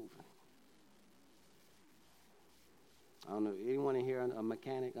be moving. I don't know, anyone in here, a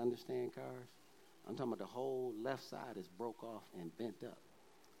mechanic, understand cars? I'm talking about the whole left side is broke off and bent up.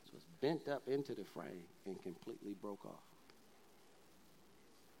 So it's bent up into the frame and completely broke off.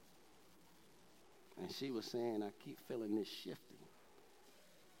 And she was saying, I keep feeling this shifting.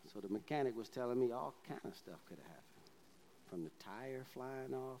 So the mechanic was telling me all kind of stuff could have happened. From the tire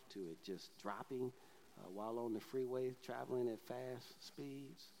flying off to it just dropping while on the freeway, traveling at fast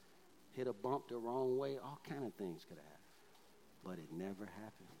speeds, hit a bump the wrong way, all kind of things could have happened. But it never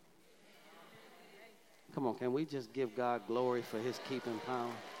happened. Come on, can we just give God glory for his keeping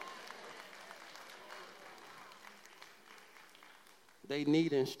power? They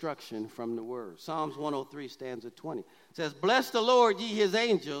need instruction from the word. Psalms 103, stanza 20. It says, bless the Lord, ye his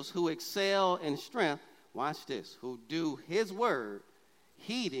angels, who excel in strength. Watch this. Who do his word,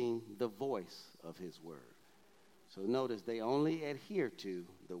 heeding the voice of his word. So notice they only adhere to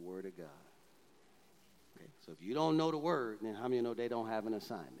the word of God. Okay, so if you don't know the word, then how many know they don't have an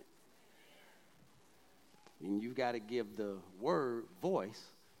assignment? And you've got to give the word voice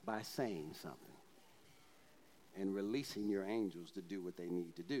by saying something and releasing your angels to do what they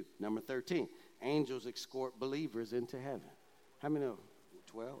need to do. Number 13, angels escort believers into heaven. How many know?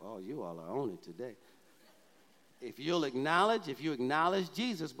 12? Oh, you all are on it today. If you acknowledge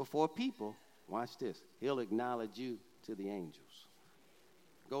Jesus before people, watch this, he'll acknowledge you to the angels.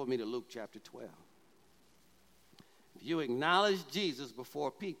 Go with me to Luke chapter 12. If you acknowledge Jesus before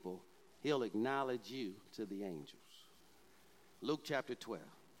people, he'll acknowledge you to the angels. Luke chapter 12.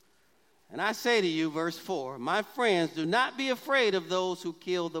 And I say to you, verse 4, my friends, do not be afraid of those who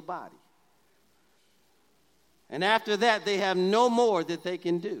kill the body. And after that, they have no more that they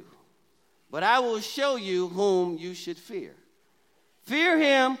can do. But I will show you whom you should fear. Fear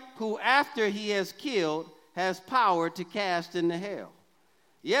him who, after he has killed, has power to cast into hell.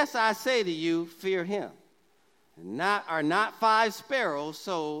 Yes, I say to you, fear him. And are not 5 sparrows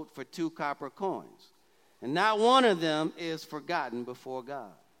sold for 2 copper coins? And not one of them is forgotten before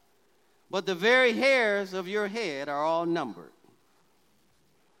God. But the very hairs of your head are all numbered.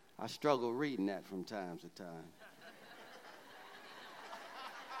 I struggle reading that from time to time.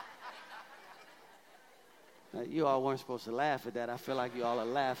 Now, you all weren't supposed to laugh at that. I feel like you all are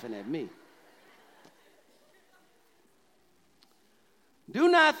laughing at me. Do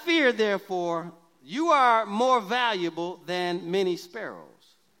not fear, therefore. You are more valuable than many sparrows.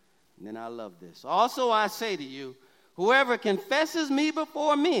 And then I love this. Also I say to you, whoever confesses me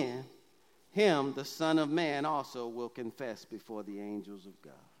before men, him the Son of Man also will confess before the angels of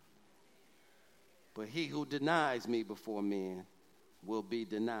God. But he who denies me before men will be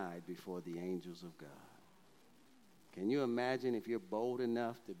denied before the angels of God. Can you imagine if you're bold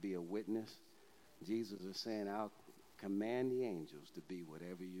enough to be a witness? Jesus is saying, I'll command the angels to be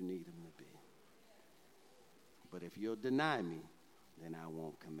whatever you need them to be. But if you'll deny me, then I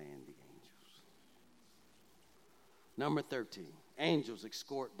won't command the angels. Number 13, angels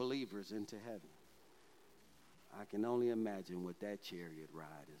escort believers into heaven. I can only imagine what that chariot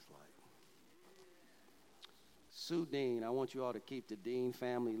ride is like. Sue Dean, I want you all to keep the Dean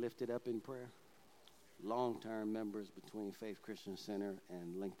family lifted up in prayer. Long-term members between Faith Christian Center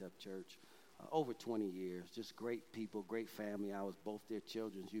and Linked Up Church. Over 20 years, just great people, great family. I was both their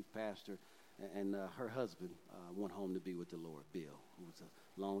children's youth pastor, and her husband went home to be with the Lord, Bill, who was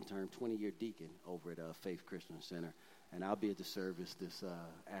a long-term 20-year deacon over at Faith Christian Center. And I'll be at the service this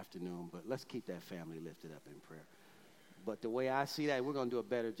afternoon, but let's keep that family lifted up in prayer. But the way I see that, we're going to do a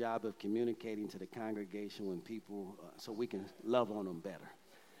better job of communicating to the congregation when people, so we can love on them better.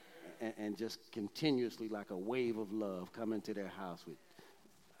 And just continuously, like a wave of love, come into their house with,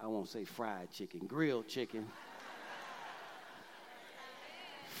 I won't say fried chicken, grilled chicken,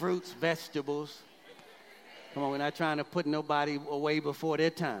 fruits, vegetables. Come on, we're not trying to put nobody away before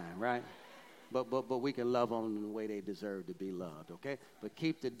their time, right? But we can love on them the way they deserve to be loved, okay? But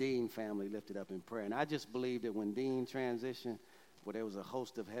keep the Dean family lifted up in prayer. And I just believe that when Dean transitioned, well, there was a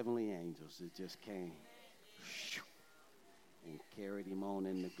host of heavenly angels that just came and carried him on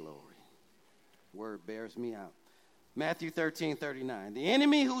into glory. Word bears me out. Matthew 13:39. The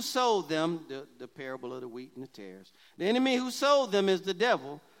enemy who sold them, the parable of the wheat and the tares, the enemy who sold them is the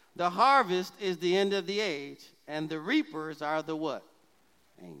devil. The harvest is the end of the age, and the reapers are the what?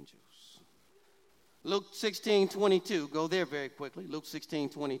 Angels. Luke 16:22. Go there very quickly. Luke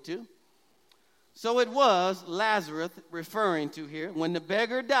 16:22. So it was, Lazarus referring to here, when the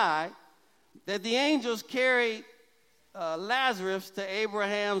beggar died, that the angels carried Lazarus to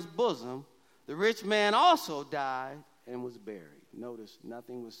Abraham's bosom. The rich man also died and was buried. Notice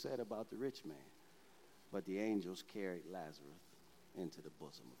nothing was said about the rich man, but the angels carried Lazarus into the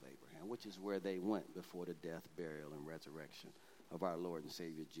bosom of Abraham, which is where they went before the death, burial, and resurrection of our Lord and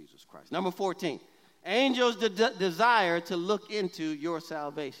Savior Jesus Christ. Number 14, angels desire to look into your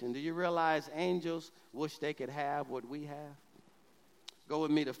salvation. Do you realize angels wish they could have what we have? Go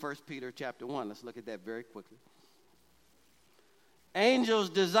with me to 1 Peter chapter 1. Let's look at that very quickly. Angels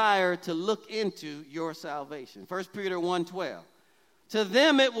desire to look into your salvation. 1 Peter 1:12. To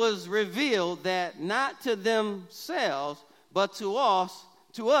them it was revealed that not to themselves, but to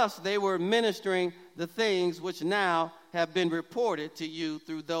us they were ministering the things which now have been reported to you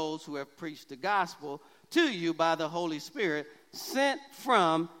through those who have preached the gospel to you by the Holy Spirit, sent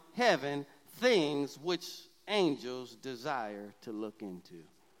from heaven, things which angels desire to look into.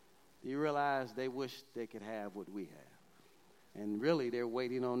 Do you realize they wish they could have what we have? And really, they're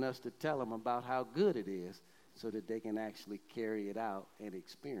waiting on us to tell them about how good it is so that they can actually carry it out and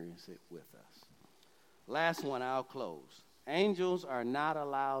experience it with us. Last one, I'll close. Angels are not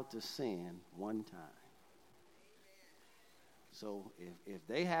allowed to sin one time. So if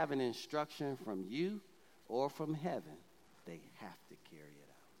they have an instruction from you or from heaven, they have to carry it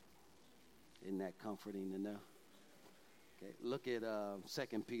out. Isn't that comforting to know? Okay, look at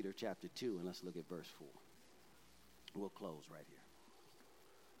 2 Peter chapter 2, and let's look at verse 4. We'll close right here.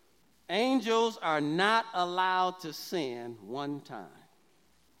 Angels are not allowed to sin one time.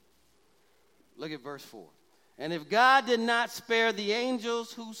 Look at verse 4. And if God did not spare the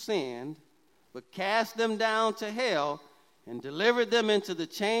angels who sinned, but cast them down to hell and delivered them into the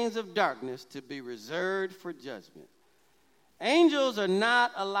chains of darkness to be reserved for judgment. Angels are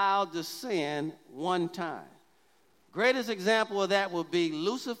not allowed to sin one time. Greatest example of that will be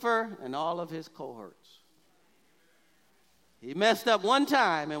Lucifer and all of his cohorts. He messed up one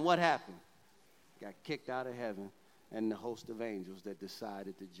time, and what happened? Got kicked out of heaven and the host of angels that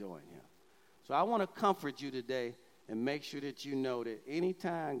decided to join him. So I want to comfort you today and make sure that you know that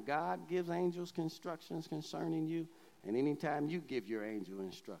anytime God gives angels instructions concerning you, and anytime you give your angel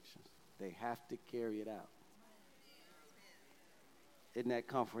instructions, they have to carry it out. Isn't that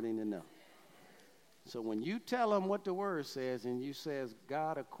comforting to know? So when you tell them what the word says and you says,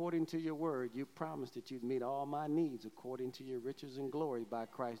 God, according to your word, you promised that you'd meet all my needs according to your riches and glory by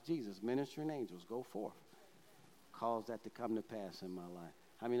Christ Jesus. Ministering angels, go forth. Cause that to come to pass in my life.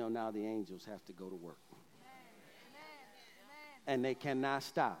 How many know now the angels have to go to work? And they cannot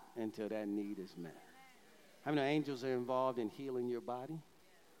stop until that need is met. How many know angels are involved in healing your body?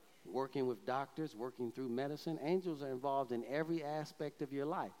 Working with doctors, working through medicine. Angels are involved in every aspect of your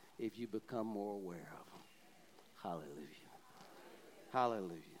life if you become more aware of them. Hallelujah.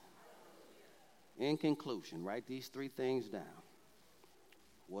 Hallelujah. In conclusion, write these 3 things down.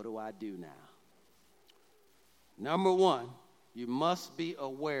 What do I do now? Number 1, you must be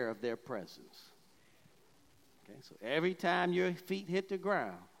aware of their presence. Okay, so every time your feet hit the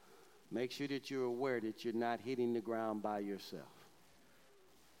ground, make sure that you're aware that you're not hitting the ground by yourself.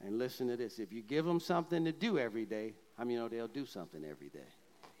 And listen to this. If you give them something to do every day, how many know they'll do something every day?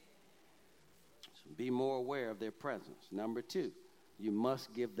 So be more aware of their presence. Number 2, you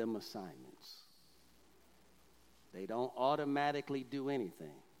must give them assignments. They don't automatically do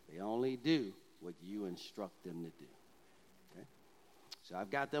anything. They only do what you instruct them to do. Okay? So I've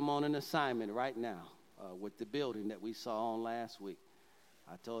got them on an assignment right now with the building that we saw on last week.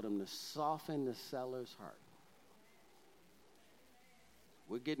 I told them to soften the seller's heart.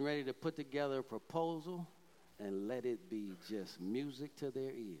 We're getting ready to put together a proposal and let it be just music to their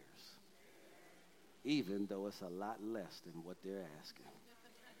ears, even though it's a lot less than what they're asking.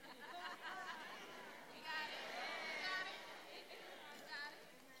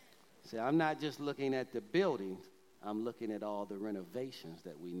 See, I'm not just looking at the buildings, I'm looking at all the renovations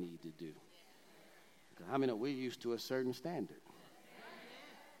that we need to do. How many know we're used to a certain standard?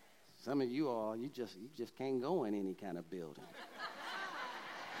 Some of you all, you just can't go in any kind of building.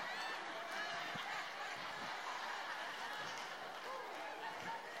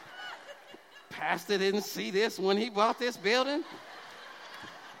 Pastor didn't see this when he bought this building.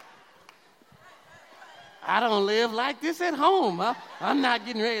 I don't live like this at home. I'm not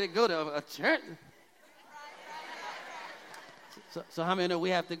getting ready to go to a church. So how many know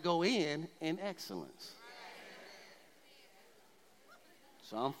we have to go in excellence?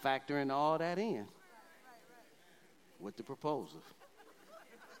 So I'm factoring all that in with the proposal.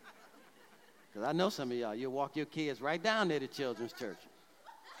 Because I know some of y'all, you'll walk your kids right down there to children's church.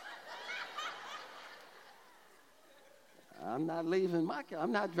 I'm not leaving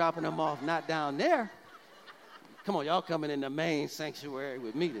I'm not dropping them off, not down there. Come on, y'all coming in the main sanctuary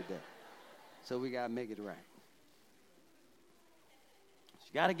with me today. So we got to make it right. So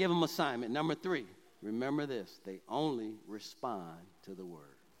you got to give them assignment. Number 3, remember this. They only respond to the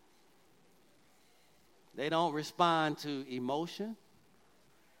word. They don't respond to emotion.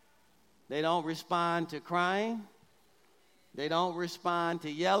 They don't respond to crying. They don't respond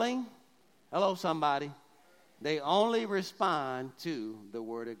to yelling. Hello, somebody. They only respond to the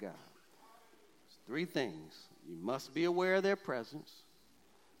word of God. 3 things. You must be aware of their presence,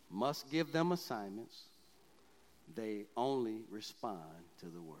 must give them assignments. They only respond to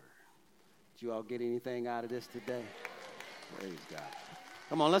the word. Did you all get anything out of this today? Praise God.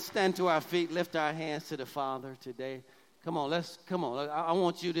 Come on, let's stand to our feet, lift our hands to the Father today. Come on. I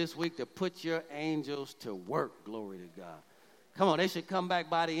want you this week to put your angels to work, glory to God. Come on, they should come back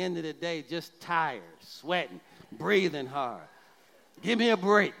by the end of the day just tired, sweating, breathing hard. Give me a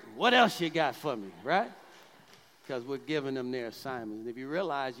break. What else you got for me, right? Because we're giving them their assignments. And if you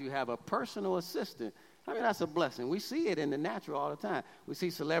realize you have a personal assistant, I mean, that's a blessing. We see it in the natural all the time. We see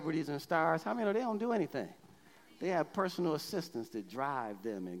celebrities and stars. How many know they don't do anything? They have personal assistants that drive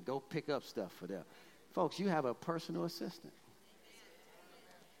them and go pick up stuff for them. Folks, you have a personal assistant.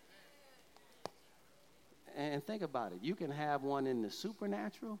 And think about it. You can have one in the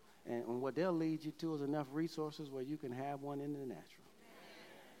supernatural, and what they'll lead you to is enough resources where you can have one in the natural.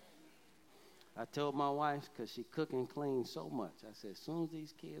 I told my wife, because she cook and clean so much, I said, as soon as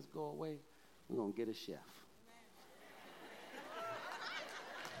these kids go away, we're going to get a chef.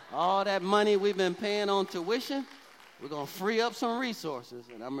 All that money we've been paying on tuition, We're going to free up some resources,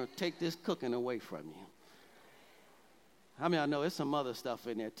 and I'm going to take this cooking away from you. How many of y'all know there's some other stuff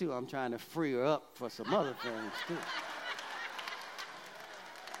in there, too? I'm trying to free her up for some other things, too.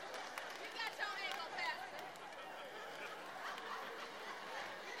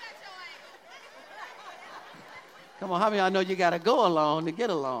 Come on, how many of y'all know you got to go along to get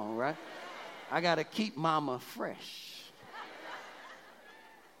along, right? I got to keep mama fresh.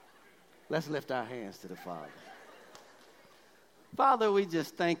 Let's lift our hands to the Father. Father, we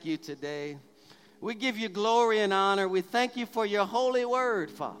just thank you today. We give you glory and honor. We thank you for your holy word,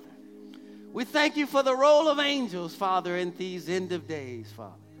 Father. We thank you for the role of angels, Father, in these end of days,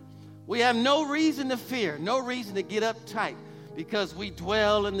 Father. We have no reason to fear, no reason to get uptight, because we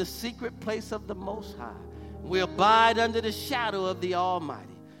dwell in the secret place of the Most High. We abide under the shadow of the Almighty.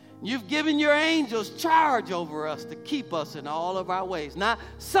 You've given your angels charge over us to keep us in all of our ways. Not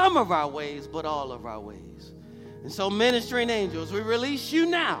some of our ways, but all of our ways. And so, ministering angels, we release you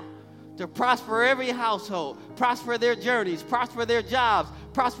now to prosper every household, prosper their journeys, prosper their jobs,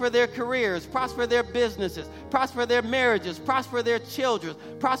 prosper their careers, prosper their businesses, prosper their marriages, prosper their children,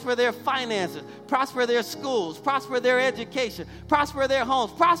 prosper their finances, prosper their schools, prosper their education, prosper their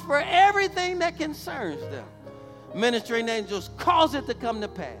homes, prosper everything that concerns them. Ministering angels, cause it to come to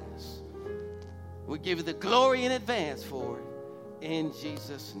pass. We give you the glory in advance for it. In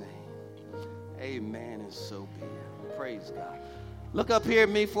Jesus' name. Amen, and so be it. Praise God. Look up here at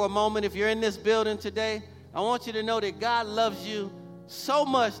me for a moment. If you're in this building today, I want you to know that God loves you so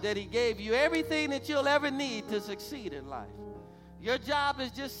much that he gave you everything that you'll ever need to succeed in life. Your job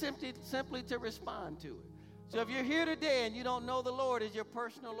is just simply to respond to it. So if you're here today and you don't know the Lord as your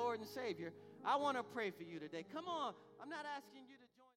personal Lord and Savior, I want to pray for you today. Come on. I'm not asking you to